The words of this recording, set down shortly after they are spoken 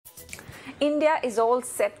India is all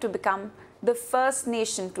set to become the first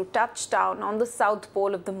nation to touch down on the south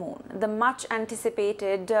pole of the moon. The much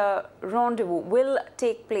anticipated rendezvous will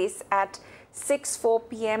take place at 6:04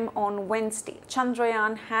 p.m. on Wednesday.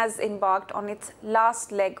 Chandrayaan has embarked on its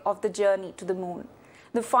last leg of the journey to the moon.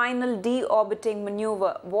 The final deorbiting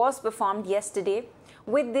maneuver was performed yesterday.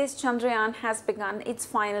 With this, Chandrayaan has begun its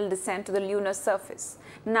final descent to the lunar surface.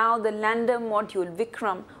 Now the lander module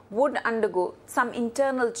Vikram would undergo some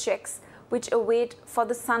internal checks which await for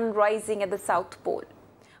the sun rising at the south pole.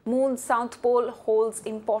 Moon's south pole holds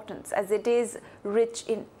importance as it is rich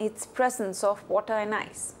in its presence of water and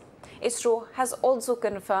ice. ISRO has also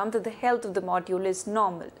confirmed that the health of the module is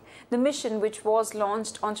normal. The mission, which was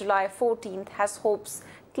launched on July 14th, has hopes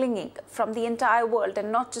clinging from the entire world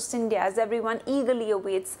and not just India, as everyone eagerly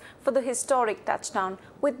awaits for the historic touchdown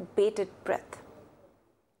with bated breath.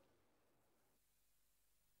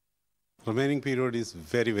 Remaining period is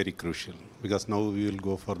very, very crucial because now we will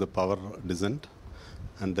go for the power descent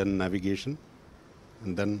and then navigation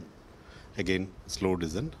and then again slow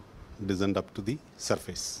descent up to the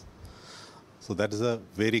surface. So that is a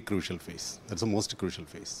very crucial phase. That's the most crucial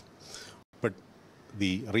phase. But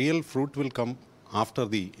the real fruit will come after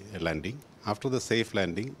the landing, after the safe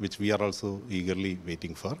landing, which we are also eagerly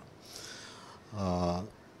waiting for.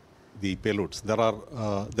 The payloads.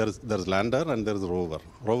 There's lander and there is rover.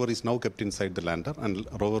 Rover is now kept inside the lander and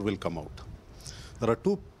rover will come out. There are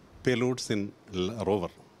two payloads in rover.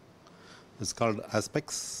 It's called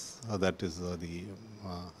aspects, that is the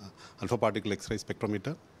alpha particle X-ray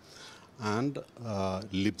spectrometer, and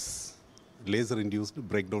LIBS, laser-induced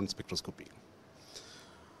breakdown spectroscopy.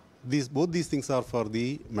 Both these things are for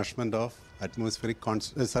the measurement of atmospheric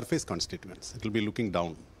surface constituents. It will be looking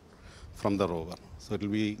down from the rover. So it will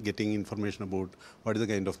be getting information about what is the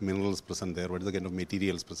kind of minerals present there, what is the kind of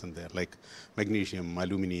materials present there, like magnesium,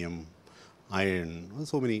 aluminum, iron,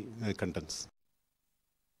 so many contents.